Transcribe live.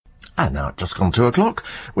And now, just gone 2 o'clock,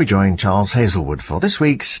 we join Charles Hazelwood for this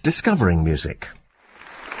week's Discovering Music.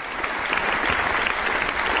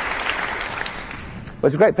 Well,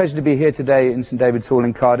 it's a great pleasure to be here today in St David's Hall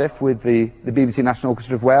in Cardiff with the BBC National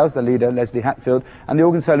Orchestra of Wales, the leader Leslie Hatfield, and the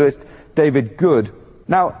organ soloist David Good.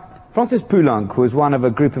 Now, Francis Poulenc was one of a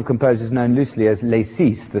group of composers known loosely as Les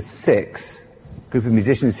Six, the Six, a group of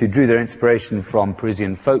musicians who drew their inspiration from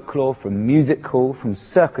Parisian folklore, from music hall, from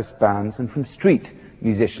circus bands, and from street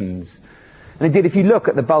musicians. And indeed, if you look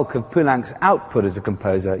at the bulk of Poulenc's output as a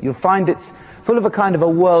composer, you'll find it's full of a kind of a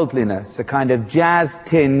worldliness, a kind of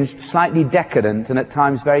jazz-tinged, slightly decadent, and at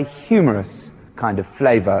times very humorous kind of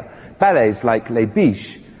flavour. Ballets like Les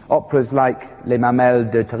Biches, operas like Les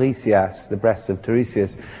Mamelles de Tiresias, the Breasts of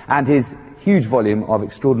Tiresias, and his huge volume of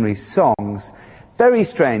extraordinary songs. Very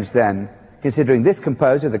strange, then, considering this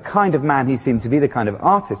composer, the kind of man he seemed to be, the kind of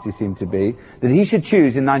artist he seemed to be, that he should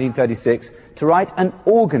choose in 1936 to write an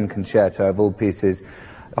organ concerto of all pieces,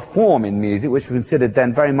 a form in music which was considered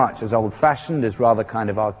then very much as old-fashioned, as rather kind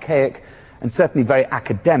of archaic, and certainly very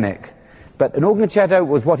academic. But an organ concerto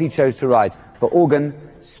was what he chose to write, for organ,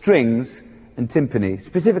 strings, and timpani,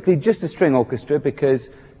 specifically just a string orchestra, because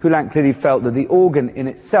Poulenc clearly felt that the organ in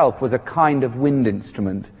itself was a kind of wind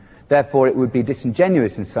instrument. Therefore, it would be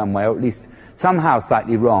disingenuous in some way, or at least somehow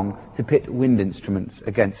slightly wrong, to pit wind instruments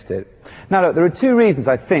against it. Now, look, there are two reasons,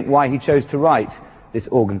 I think, why he chose to write this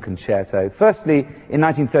organ concerto. Firstly, in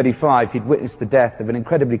 1935, he'd witnessed the death of an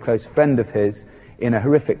incredibly close friend of his in a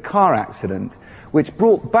horrific car accident, which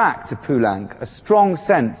brought back to Poulenc a strong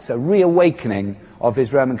sense, a reawakening of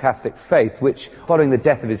his Roman Catholic faith, which, following the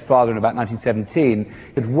death of his father in about 1917,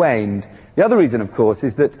 had waned. The other reason, of course,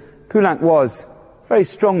 is that Poulenc was very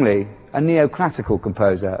strongly a neoclassical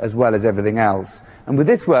composer as well as everything else. And with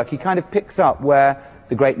this work, he kind of picks up where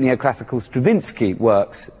the great neoclassical Stravinsky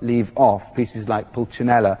works leave off, pieces like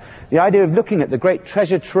Pulcinella. The idea of looking at the great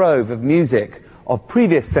treasure trove of music of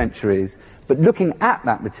previous centuries, but looking at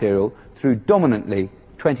that material through dominantly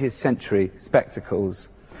 20th century spectacles.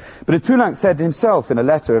 But as Poulenc said himself in a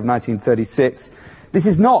letter of 1936, this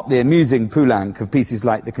is not the amusing Poulenc of pieces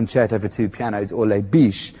like the Concerto for Two Pianos or Les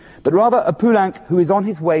Biches, but rather a Poulenc who is on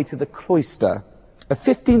his way to the cloister, a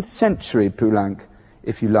 15th century Poulenc,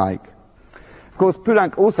 if you like. Of course,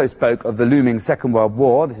 Poulenc also spoke of the looming Second World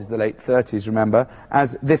War, this is the late 30s, remember,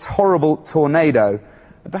 as this horrible tornado.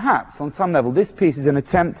 And perhaps, on some level, this piece is an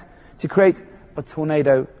attempt to create a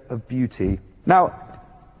tornado of beauty. Now,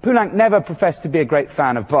 Poulenc never professed to be a great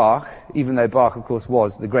fan of Bach, even though Bach, of course,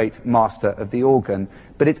 was the great master of the organ.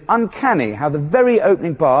 But it's uncanny how the very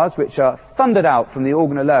opening bars, which are thundered out from the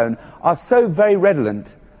organ alone, are so very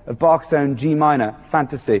redolent of Bach's own G minor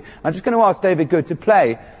fantasy. I'm just going to ask David Good to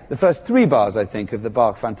play the first 3 bars, I think, of the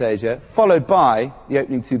Bach Fantasia, followed by the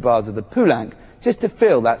opening 2 bars of the Poulenc, just to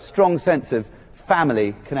feel that strong sense of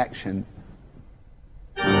family connection.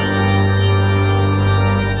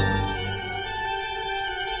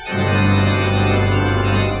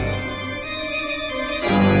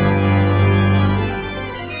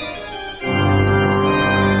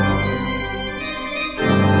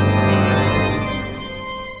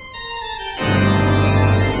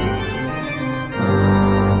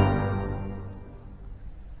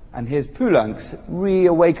 And here's Poulenc's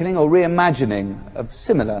reawakening or reimagining of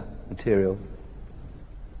similar material.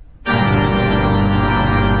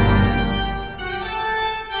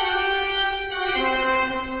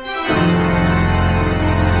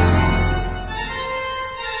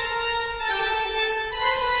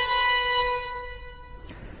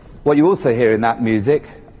 What you also hear in that music,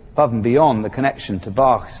 above and beyond the connection to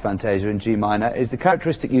Bach's Fantasia in G minor, is the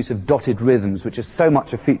characteristic use of dotted rhythms, which is so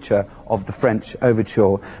much a feature of the French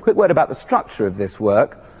overture. Quick word about the structure of this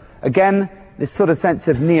work. Again, this sort of sense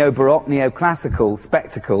of neo-baroque, neoclassical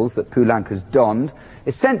spectacles that Poulenc has donned.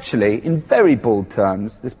 Essentially, in very bald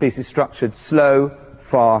terms, this piece is structured slow,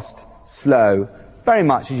 fast, slow, very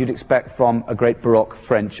much as you'd expect from a great Baroque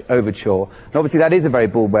French overture. And obviously that is a very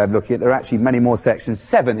bald way of looking at it. There are actually many more sections,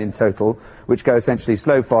 7 in total, which go essentially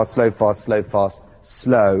slow, fast, slow, fast, slow, fast,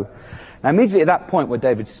 slow. Now immediately at that point where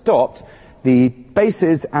David stopped, the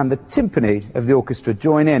basses and the timpani of the orchestra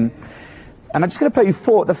join in. And I'm just going to play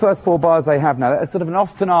you the first 4 bars I have now. That's sort of an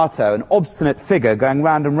ostinato, an obstinate figure going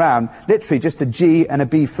round and round, literally just a G and a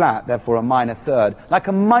B flat, therefore a minor third, like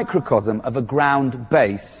a microcosm of a ground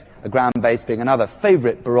bass. A ground bass being another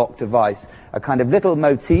favourite Baroque device, a kind of little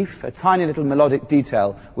motif, a tiny little melodic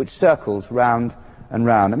detail which circles round and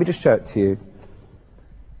round. Let me just show it to you.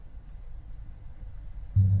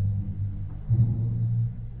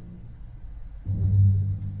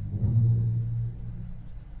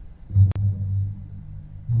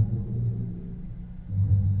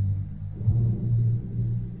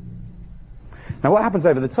 Now what happens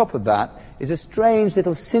over the top of that is a strange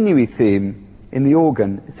little sinewy theme in the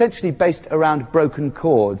organ, essentially based around broken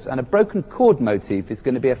chords, and a broken chord motif is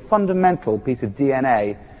going to be a fundamental piece of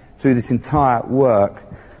DNA through this entire work.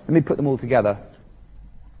 Let me put them all together.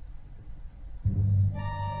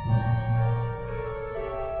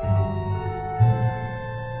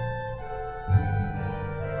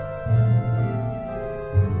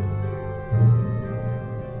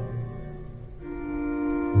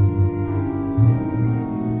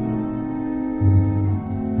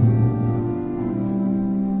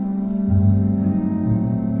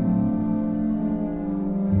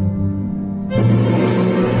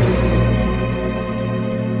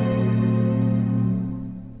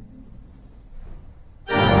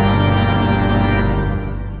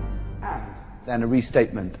 And a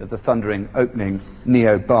restatement of the thundering opening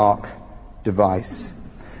neo-Bach device.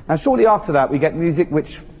 Now shortly after that we get music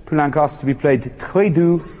which Poulenc asked to be played très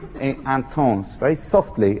doux et intense, very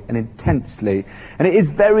softly and intensely, and it is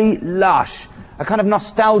very lush, a kind of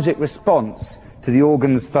nostalgic response to the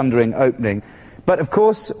organ's thundering opening. But of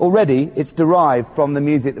course already it's derived from the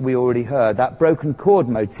music that we already heard, that broken chord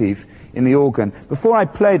motif in the organ. Before I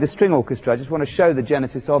play the string orchestra, I just want to show the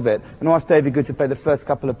genesis of it and ask David Good to play the first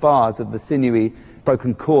couple of bars of the sinewy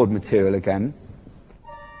broken chord material again.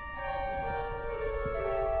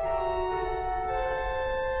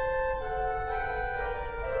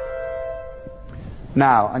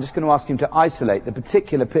 Now, I'm just going to ask him to isolate the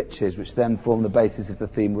particular pitches which then form the basis of the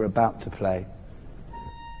theme we're about to play.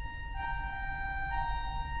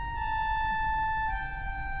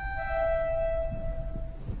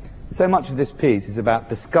 So much of this piece is about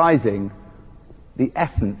disguising the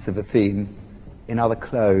essence of a theme in other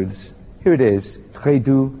clothes. Here it is, très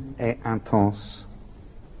doux et intense.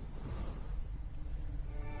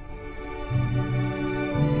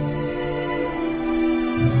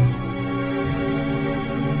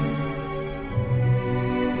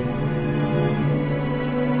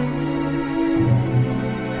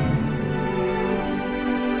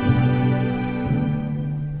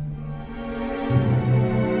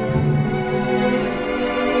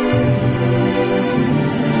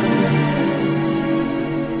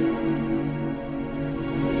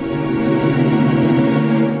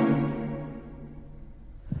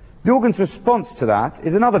 The organ's response to that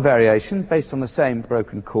is another variation based on the same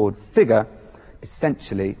broken chord figure,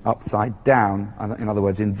 essentially upside down, in other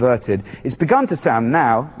words inverted. It's begun to sound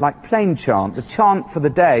now like plain chant, the chant for the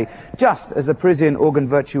day, just as a Parisian organ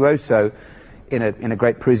virtuoso in a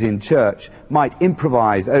great Parisian church might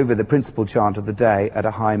improvise over the principal chant of the day at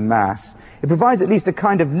a high mass. It provides at least a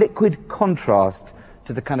kind of liquid contrast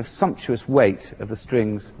to the kind of sumptuous weight of the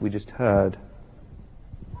strings we just heard.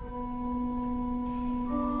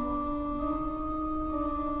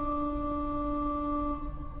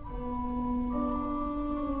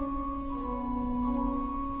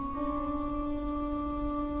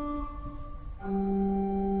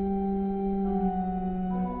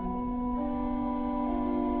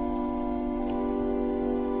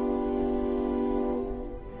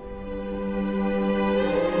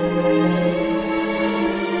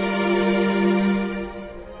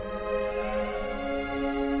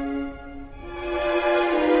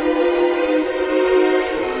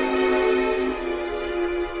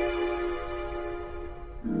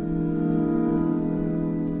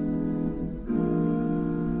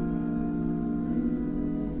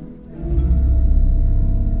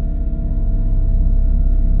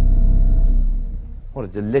 What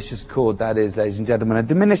a delicious chord that is, ladies and gentlemen. A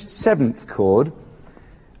diminished seventh chord,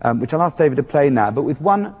 which I'll ask David to play now, but with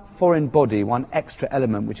one foreign body, one extra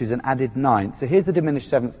element, which is an added ninth. So here's the diminished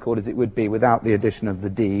seventh chord as it would be without the addition of the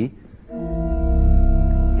D.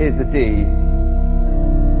 Here's the D.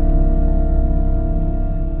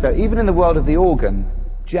 So even in the world of the organ,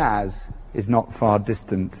 jazz is not far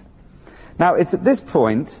distant. Now, it's at this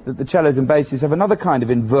point that the cellos and basses have another kind of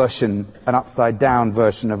inversion, an upside-down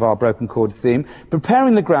version of our broken chord theme,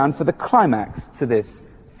 preparing the ground for the climax to this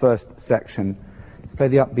first section. Let's play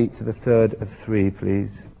the upbeat to the third of three,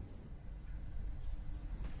 please.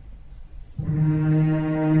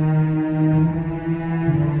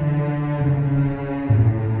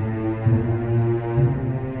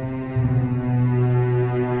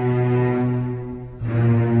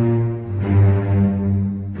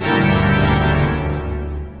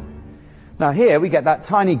 Now here we get that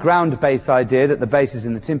tiny ground bass idea that the basses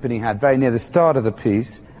in the timpani had very near the start of the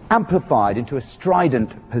piece, amplified into a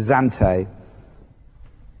strident pesante.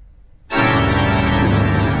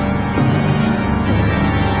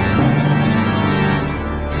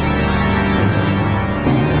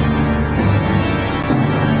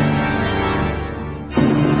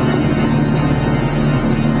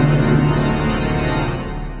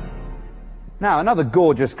 Now, another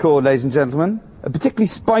gorgeous chord, ladies and gentlemen, a particularly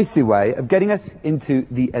spicy way of getting us into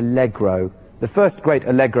the allegro, the first great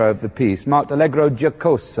allegro of the piece, marked allegro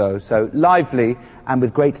giocoso, so lively and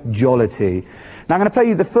with great jollity. Now, I'm going to play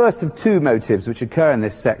you the first of two motives which occur in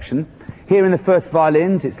this section. Here in the first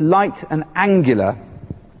violins, it's light and angular.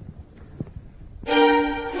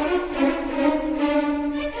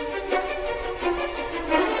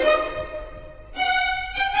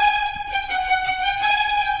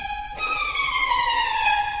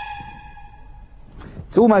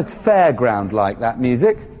 It's almost fairground-like, that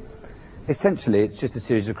music. Essentially, it's just a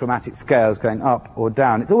series of chromatic scales going up or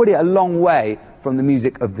down. It's already a long way from the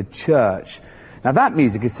music of the church. Now, that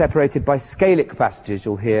music is separated by scalic passages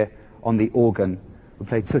you'll hear on the organ. We'll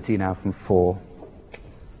play Tutti now from 4.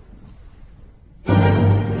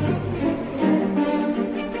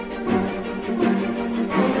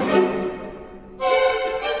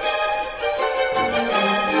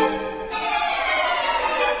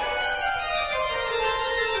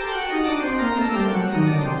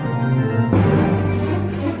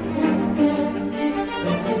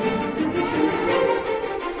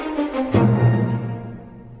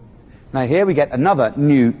 Now here we get another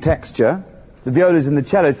new texture, the violas and the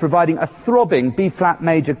cellos providing a throbbing B-flat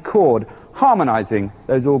major chord, harmonizing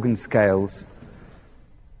those organ scales.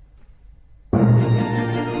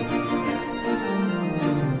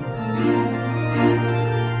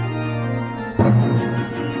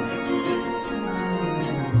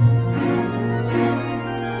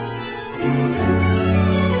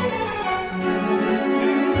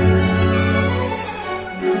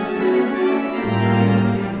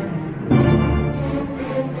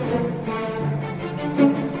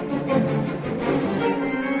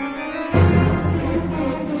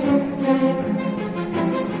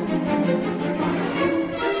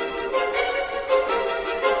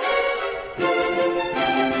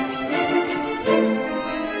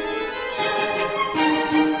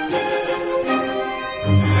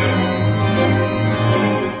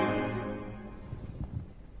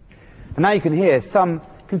 And now you can hear some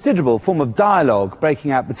considerable form of dialogue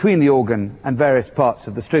breaking out between the organ and various parts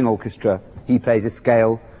of the string orchestra. He plays a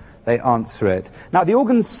scale, they answer it. Now, the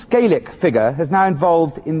organ's scalic figure has now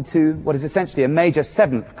evolved into what is essentially a major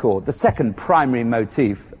seventh chord, the second primary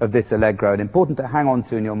motif of this allegro, and important to hang on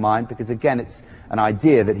to in your mind because, again, it's an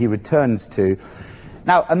idea that he returns to.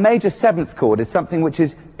 Now, a major seventh chord is something which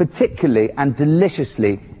is particularly and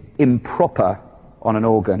deliciously improper on an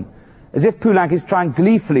organ. As if Poulenc is trying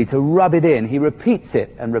gleefully to rub it in, he repeats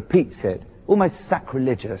it and repeats it, almost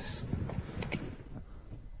sacrilegious.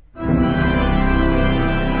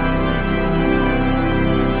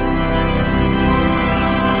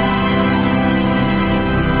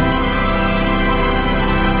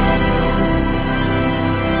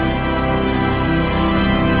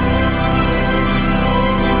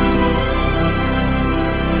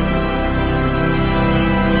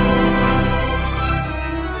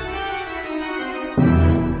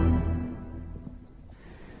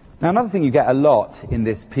 Now, another thing you get a lot in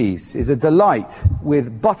this piece is a delight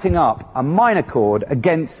with butting up a minor chord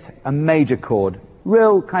against a major chord.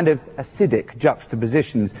 Real kind of acidic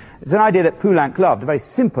juxtapositions. It's an idea that Poulenc loved, a very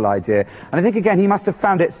simple idea. And I think, again, he must have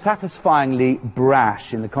found it satisfyingly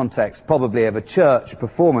brash in the context, probably, of a church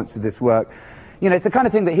performance of this work. You know, it's the kind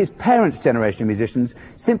of thing that his parents' generation of musicians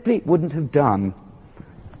simply wouldn't have done.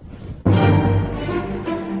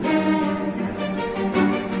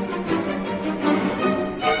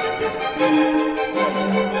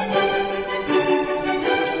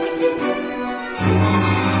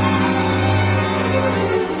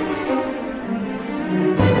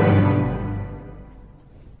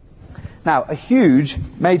 Now, a huge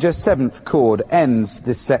major seventh chord ends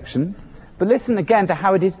this section, but listen again to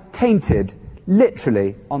how it is tainted,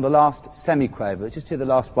 literally, on the last semiquaver. Let's just hear the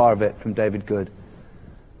last bar of it from David Good.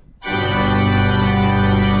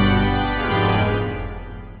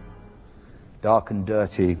 Dark and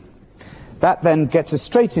dirty. That then gets us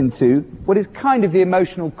straight into what is kind of the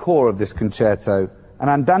emotional core of this concerto, an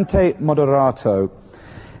andante moderato.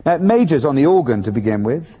 Now, it majors on the organ to begin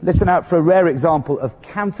with. Listen out for a rare example of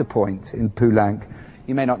counterpoint in Poulenc.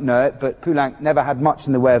 You may not know it, but Poulenc never had much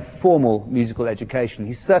in the way of formal musical education.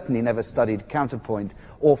 He certainly never studied counterpoint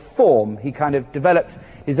or form. He kind of developed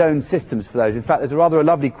his own systems for those. In fact, there's a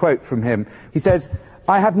lovely quote from him. He says,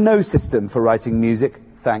 "I have no system for writing music,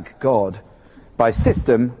 thank God. By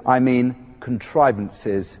system, I mean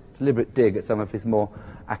contrivances." Deliberate dig at some of his more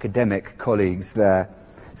academic colleagues there.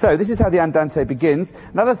 So this is how the andante begins.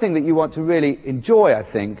 Another thing that you want to really enjoy, I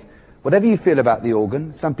think, whatever you feel about the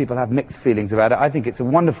organ, some people have mixed feelings about it. I think it's a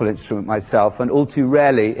wonderful instrument myself, and all too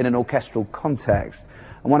rarely in an orchestral context.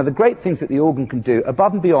 And one of the great things that the organ can do,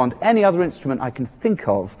 above and beyond any other instrument I can think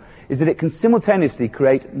of, is that it can simultaneously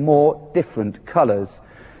create more different colours.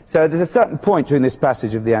 So there's a certain point during this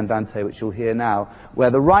passage of the Andante, which you'll hear now, where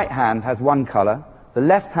the right hand has one colour, the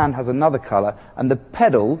left hand has another colour, and the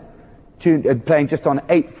pedal, playing just on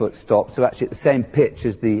 8-foot stops, so actually at the same pitch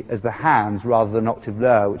as the hands rather than octave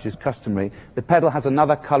lower, which is customary, the pedal has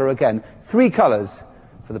another colour again. 3 colours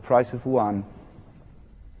for the price of 1.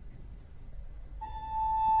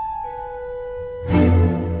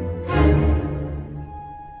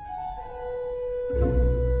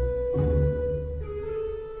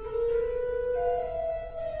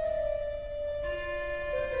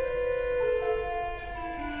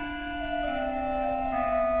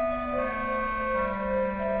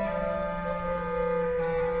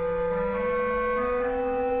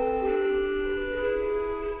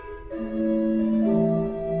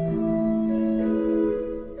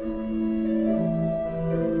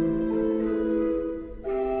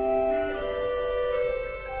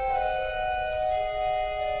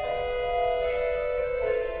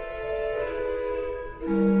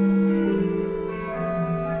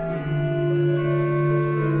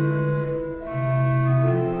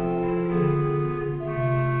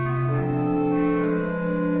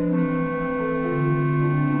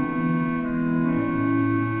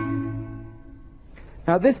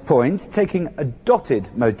 Now at this point, taking a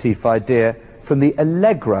dotted motif idea from the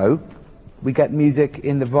allegro, we get music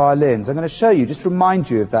in the violins. I'm going to show you, just remind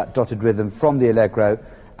you of that dotted rhythm from the allegro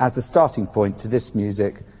as the starting point to this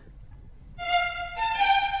music.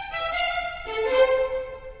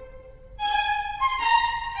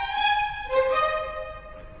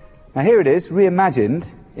 Now here it is, reimagined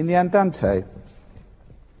in the Andante.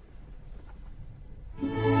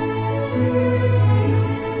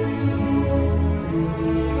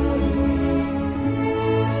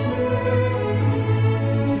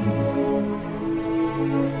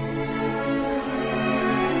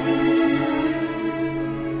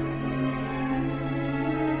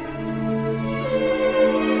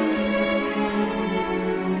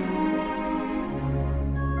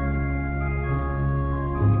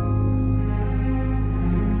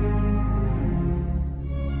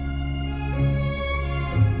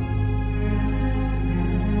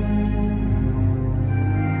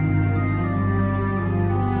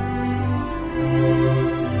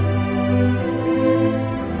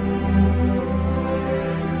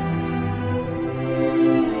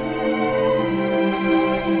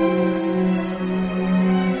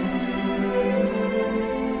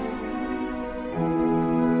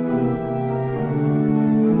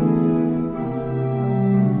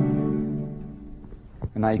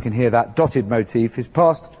 Now you can hear that dotted motif is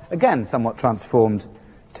passed, again, somewhat transformed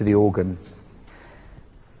to the organ.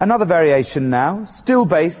 Another variation now, still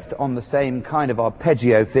based on the same kind of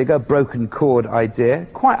arpeggio figure, broken chord idea,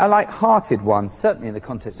 quite a light-hearted one, certainly in the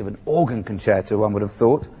context of an organ concerto, one would have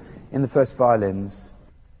thought, in the first violins.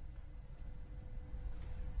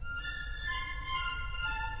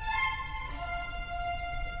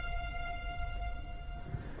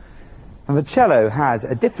 And the cello has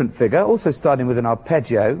a different figure, also starting with an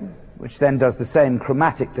arpeggio, which then does the same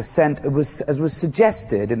chromatic descent as was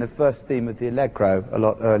suggested in the first theme of the allegro a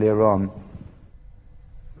lot earlier on.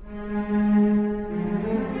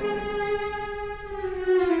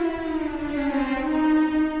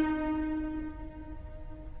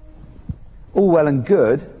 All well and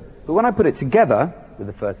good, but when I put it together with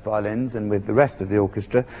the first violins and with the rest of the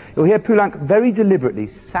orchestra, you'll hear Poulenc very deliberately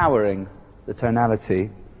souring the tonality,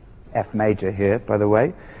 F major here, by the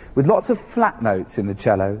way, with lots of flat notes in the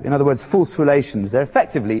cello. In other words, false relations. They're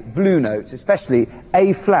effectively blue notes, especially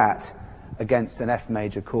A flat against an F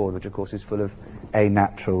major chord, which of course is full of A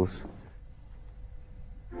naturals.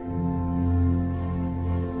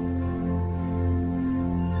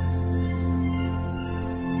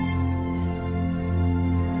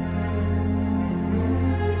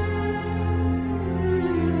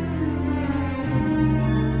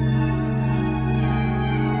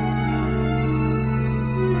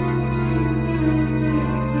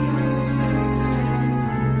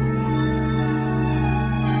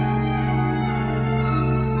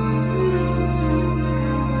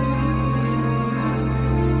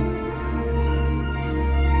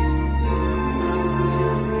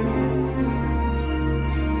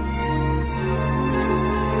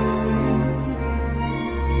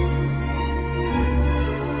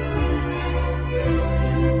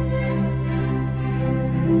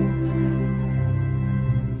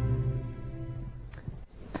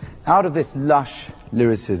 Out of this lush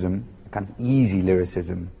lyricism, kind of easy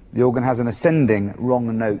lyricism, The organ has an ascending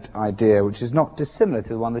wrong note idea, which is not dissimilar to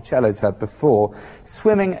the one the cellos had before,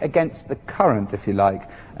 swimming against the current, if you like,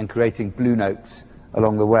 and creating blue notes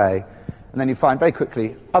along the way. And then you find very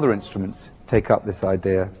quickly other instruments take up this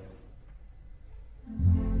idea.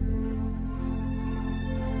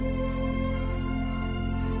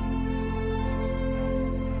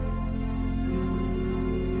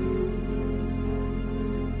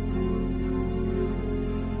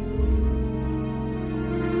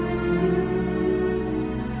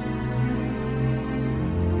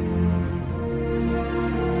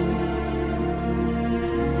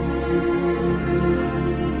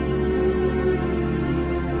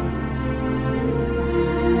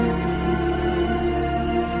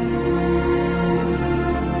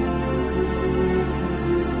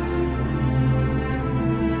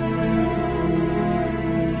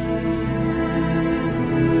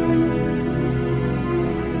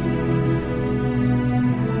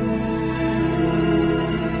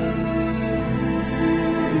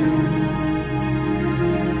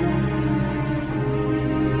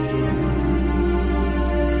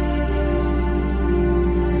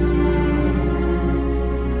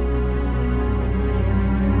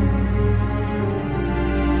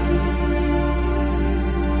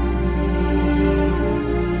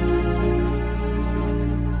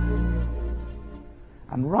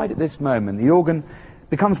 And right at this moment, the organ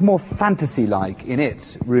becomes more fantasy-like in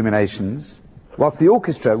its ruminations, whilst the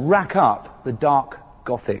orchestra rack up the dark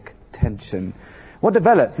Gothic tension. What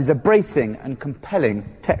develops is a bracing and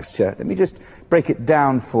compelling texture. Let me just break it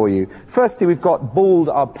down for you. Firstly, we've got bald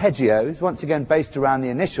arpeggios, once again based around the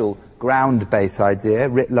initial ground bass idea,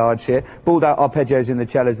 writ large here. Bald arpeggios in the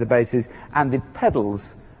cellos, the basses, and the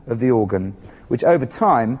pedals of the organ, which over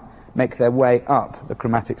time make their way up the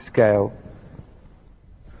chromatic scale.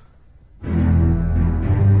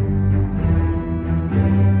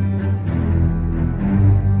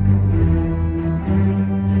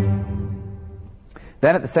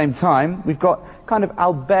 Then at the same time, we've got kind of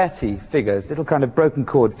Alberti figures, little kind of broken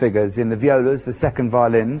chord figures in the violas, the second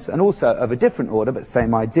violins, and also of a different order, but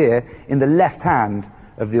same idea, in the left hand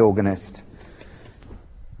of the organist.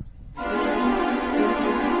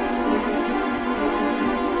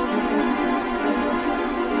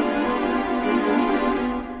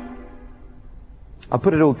 I'll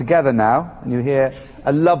put it all together now, and you hear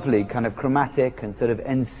a lovely kind of chromatic and sort of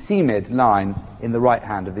ensemid line in the right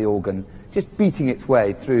hand of the organ, just beating its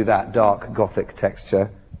way through that dark Gothic texture.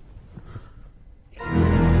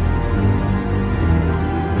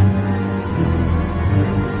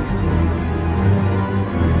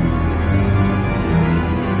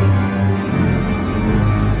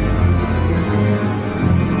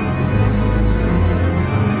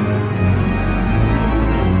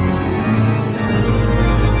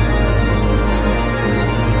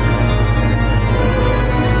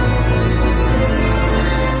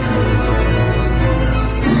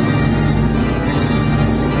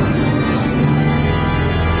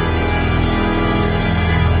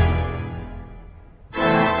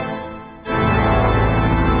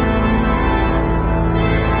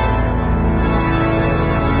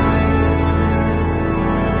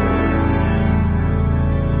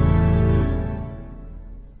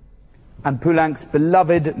 And Poulenc's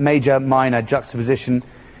beloved major-minor juxtaposition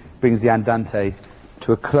brings the Andante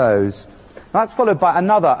to a close. That's followed by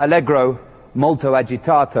another Allegro molto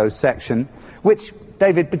agitato section, which,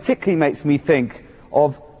 David, particularly makes me think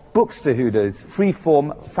of Buxtehude's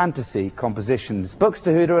free-form fantasy compositions.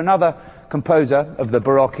 Buxtehude, another composer of the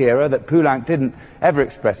Baroque era that Poulenc didn't ever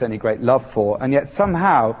express any great love for, and yet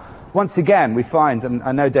somehow, once again, we find, and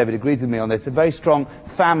I know David agrees with me on this, a very strong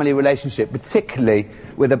family relationship, particularly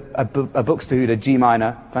with a Buxtehude G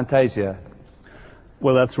minor Fantasia.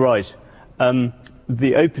 Well, that's right.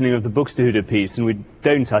 The opening of the Buxtehude piece, and we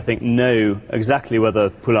don't, I think, know exactly whether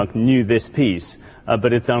Poulenc knew this piece,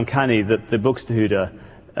 but it's uncanny that the Buxtehude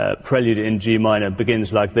prelude in G minor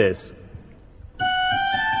begins like this,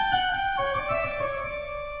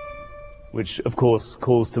 which, of course,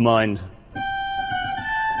 calls to mind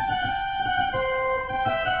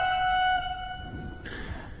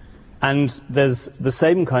and there's the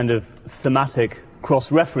same kind of thematic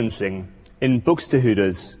cross-referencing in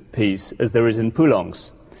Buxtehude's piece as there is in Poulenc's,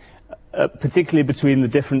 particularly between the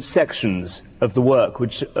different sections of the work,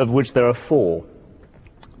 of which there are 4.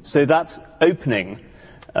 So that opening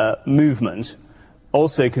movement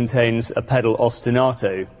also contains a pedal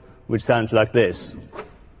ostinato, which sounds like this.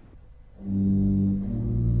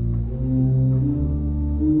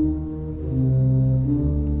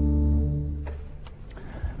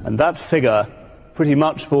 And that figure pretty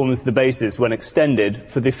much forms the basis, when extended,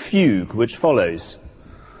 for the fugue which follows.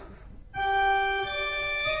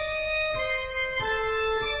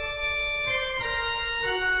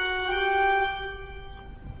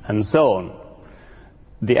 and so on.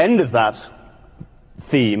 The end of that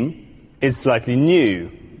theme is slightly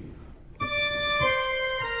new,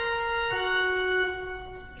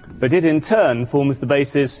 but it in turn forms the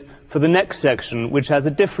basis for the next section, which has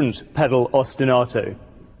a different pedal ostinato.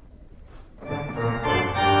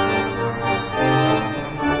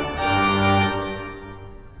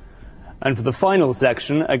 And for the final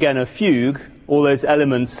section, again a fugue, all those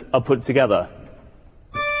elements are put together.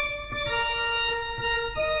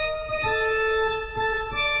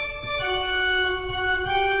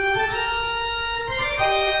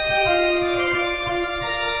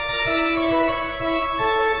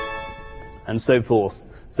 And so forth.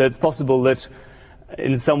 So it's possible that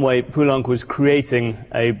in some way Poulenc was creating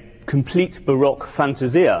a complete Baroque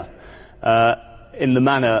fantasia in the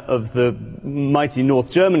manner of the mighty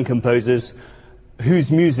North German composers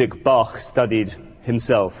whose music Bach studied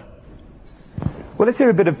himself. Well, let's hear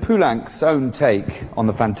a bit of Poulenc's own take on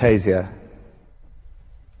the fantasia.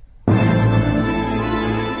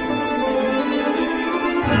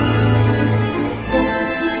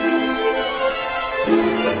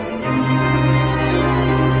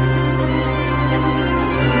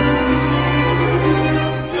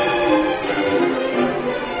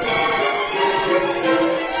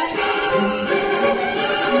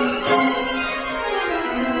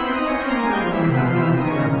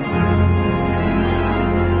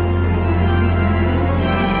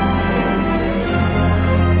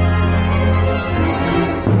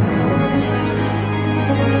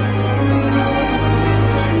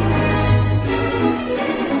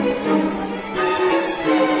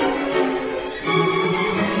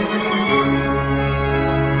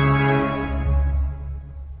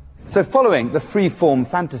 So following the free-form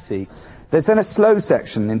fantasy, there's then a slow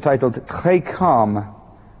section entitled Très calme,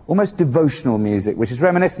 almost devotional music, which is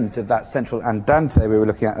reminiscent of that central andante we were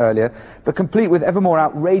looking at earlier, but complete with ever more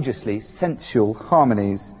outrageously sensual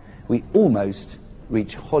harmonies. We almost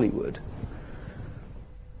reach Hollywood.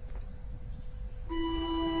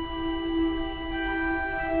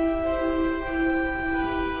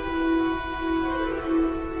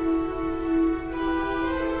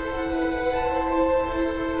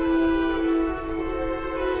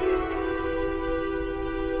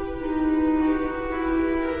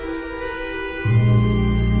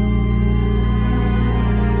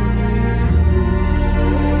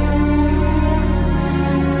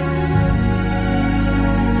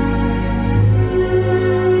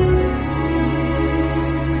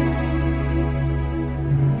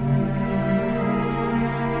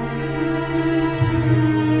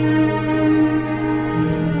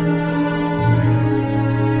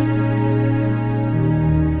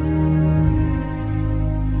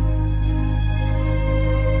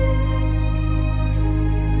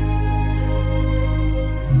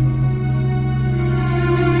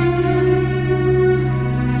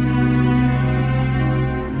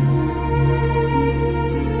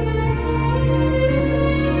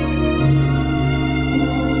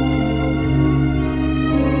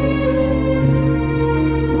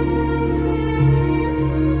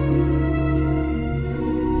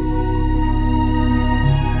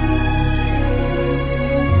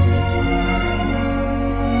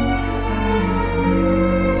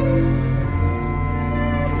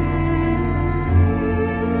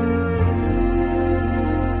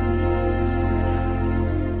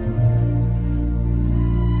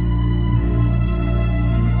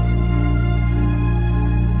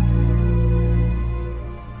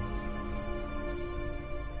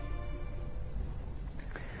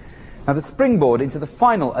 Now, the springboard into the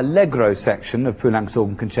final allegro section of Poulenc's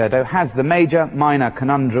Organ Concerto has the major-minor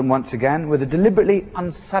conundrum once again, with a deliberately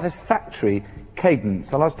unsatisfactory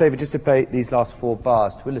cadence. I'll ask David just to play these last 4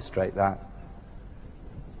 bars to illustrate that.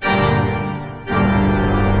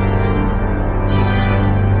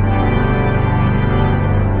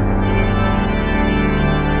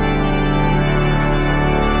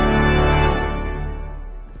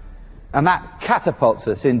 And that catapults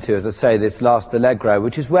us into, as I say, this last allegro,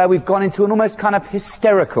 which is where we've gone into an almost kind of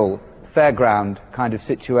hysterical fairground kind of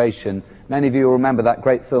situation. Many of you will remember that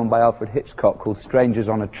great film by Alfred Hitchcock called Strangers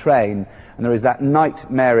on a Train, and there is that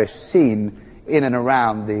nightmarish scene in and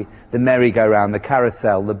around the merry-go-round, the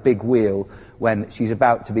carousel, the big wheel, when she's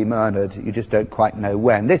about to be murdered. You just don't quite know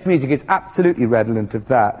when. This music is absolutely redolent of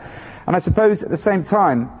that. And I suppose at the same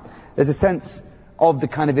time, there's a sense of the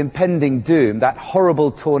kind of impending doom, that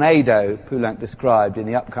horrible tornado Poulenc described in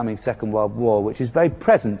the upcoming Second World War, which is very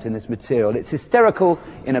present in this material. It's hysterical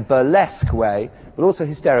in a burlesque way, but also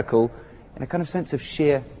hysterical in a kind of sense of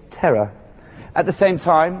sheer terror. At the same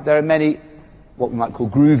time, there are many what we might call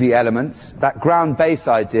groovy elements. That ground bass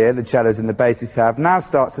idea the cellos and the basses have now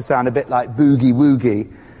starts to sound a bit like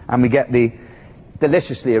boogie-woogie, and we get the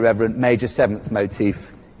deliciously irreverent major seventh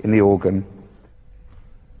motif in the organ.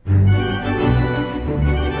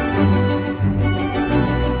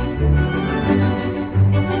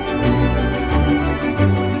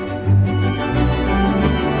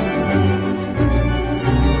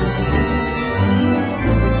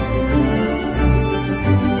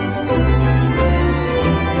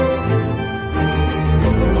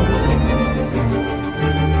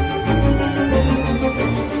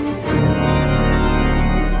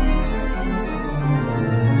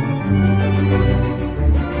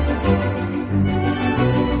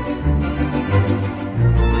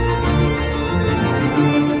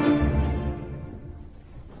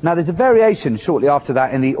 Now there's a variation shortly after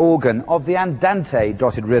that in the organ of the andante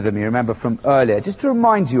dotted rhythm you remember from earlier. Just to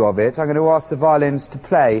remind you of it, I'm going to ask the violins to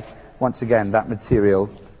play once again that material.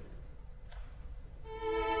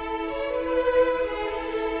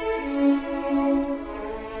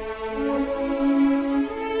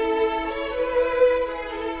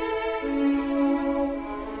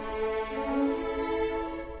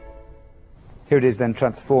 Here it is then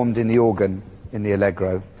transformed in the organ in the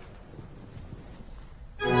allegro.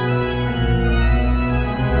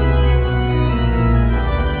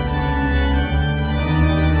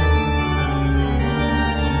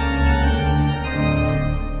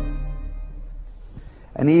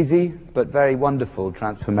 An easy but very wonderful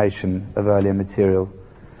transformation of earlier material.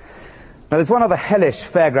 Now there's one other hellish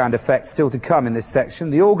fairground effect still to come in this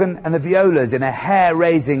section. The organ and the violas in a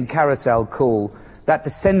hair-raising carousel call. That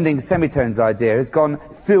descending semitones idea has gone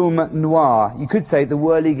film noir. You could say the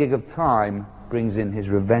whirligig of time brings in his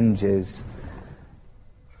revenges.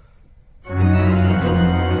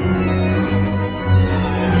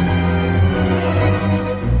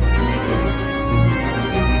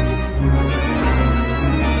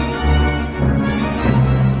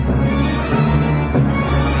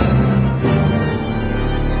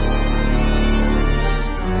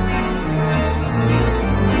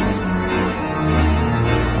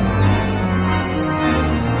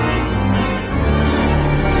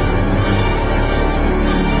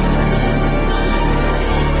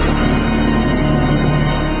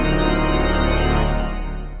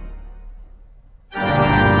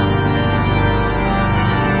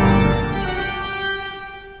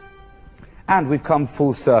 And we've come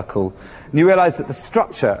full circle. And you realise that the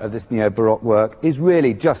structure of this neo-Baroque work is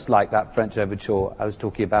really just like that French overture I was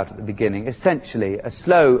talking about at the beginning. Essentially, a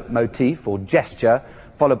slow motif or gesture,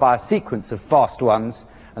 followed by a sequence of fast ones,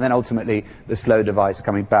 and then ultimately the slow device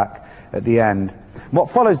coming back at the end. What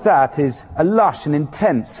follows that is a lush and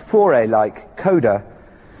intense foray-like coda,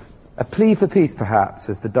 a plea for peace perhaps,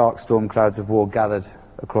 as the dark storm clouds of war gathered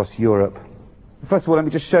across Europe. First of all, let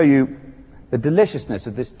me just show you the deliciousness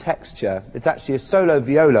of this texture. It's actually a solo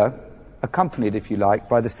viola, accompanied, if you like,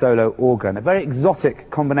 by the solo organ. A very exotic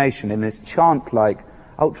combination in this chant-like,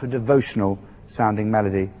 ultra-devotional sounding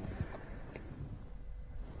melody.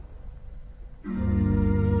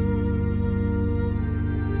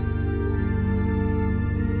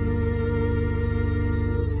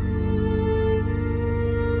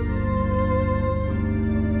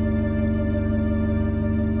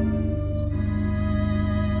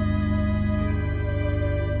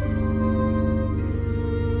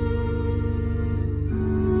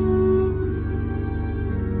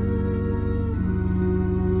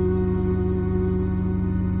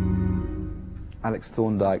 Alex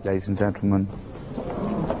Thorndike, ladies and gentlemen.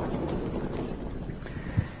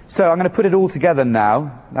 So I'm going to put it all together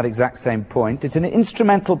now, that exact same point. It's an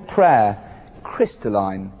instrumental prayer,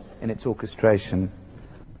 crystalline in its orchestration.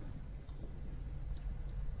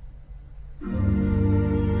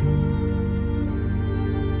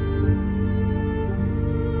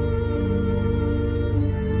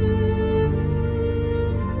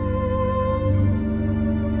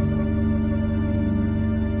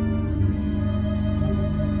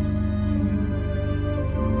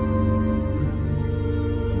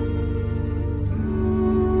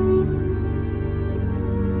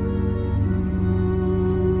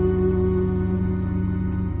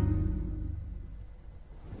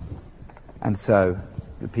 And so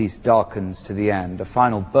the piece darkens to the end, a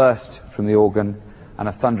final burst from the organ and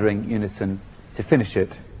a thundering unison to finish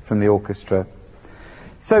it from the orchestra.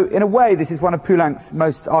 So in a way this is one of Poulenc's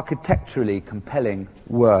most architecturally compelling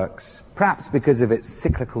works, perhaps because of its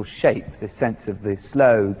cyclical shape, this sense of the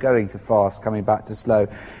slow going to fast, coming back to slow.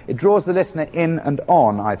 It draws the listener in and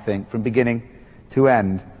on, I think, from beginning to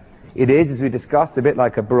end. It is, as we discussed, a bit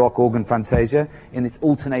like a Baroque organ fantasia in its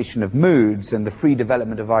alternation of moods and the free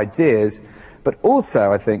development of ideas, but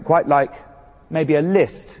also, I think, quite like maybe a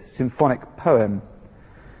Liszt symphonic poem.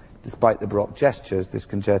 Despite the Baroque gestures, this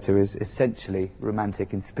concerto is essentially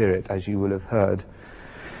romantic in spirit, as you will have heard.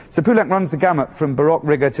 So Poulenc runs the gamut from Baroque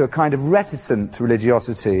rigour to a kind of reticent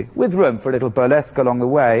religiosity, with room for a little burlesque along the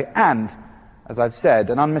way, and, as I've said,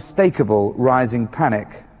 an unmistakable rising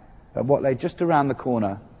panic at what lay just around the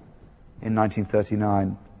corner in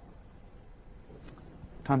 1939.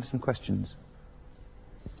 Time for some questions.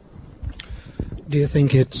 Do you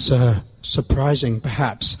think it's surprising,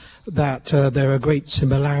 perhaps, that there are great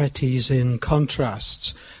similarities in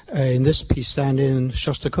contrasts in this piece and in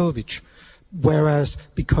Shostakovich? Whereas,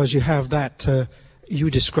 because you have that you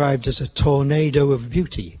described as a tornado of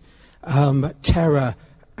beauty, terror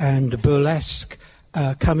and burlesque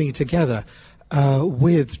coming together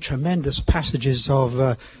with tremendous passages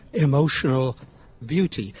of emotional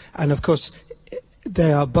beauty. And of course,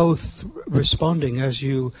 they are both responding, as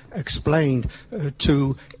you explained,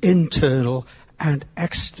 to internal and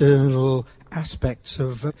external aspects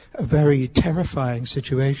of very terrifying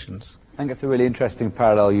situations. I think it's a really interesting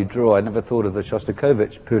parallel you draw. I never thought of the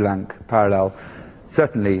Shostakovich-Poulenc parallel.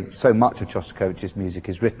 Certainly, so much of Shostakovich's music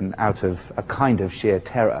is written out of a kind of sheer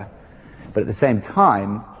terror. But at the same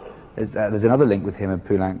time, there's another link with him and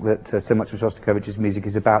Poulenc, that so much of Shostakovich's music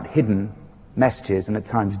is about hidden messages and at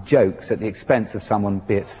times jokes at the expense of someone,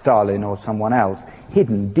 be it Stalin or someone else,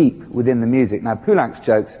 hidden deep within the music. Now, Poulenc's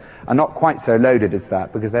jokes are not quite so loaded as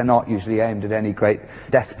that, because they're not usually aimed at any great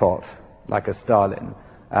despot like a Stalin.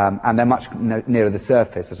 And they're much nearer the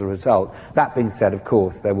surface as a result. That being said, of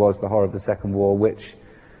course, there was the horror of the Second War, which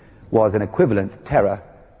was an equivalent terror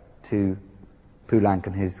to Poulenc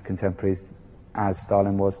and his contemporaries, as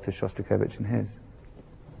Stalin was to Shostakovich and his.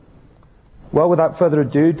 Well, without further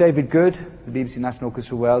ado, David Good, the BBC National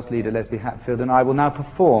Orchestra of Wales leader Leslie Hatfield, and I will now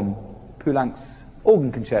perform Poulenc's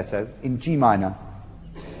Organ Concerto in G minor.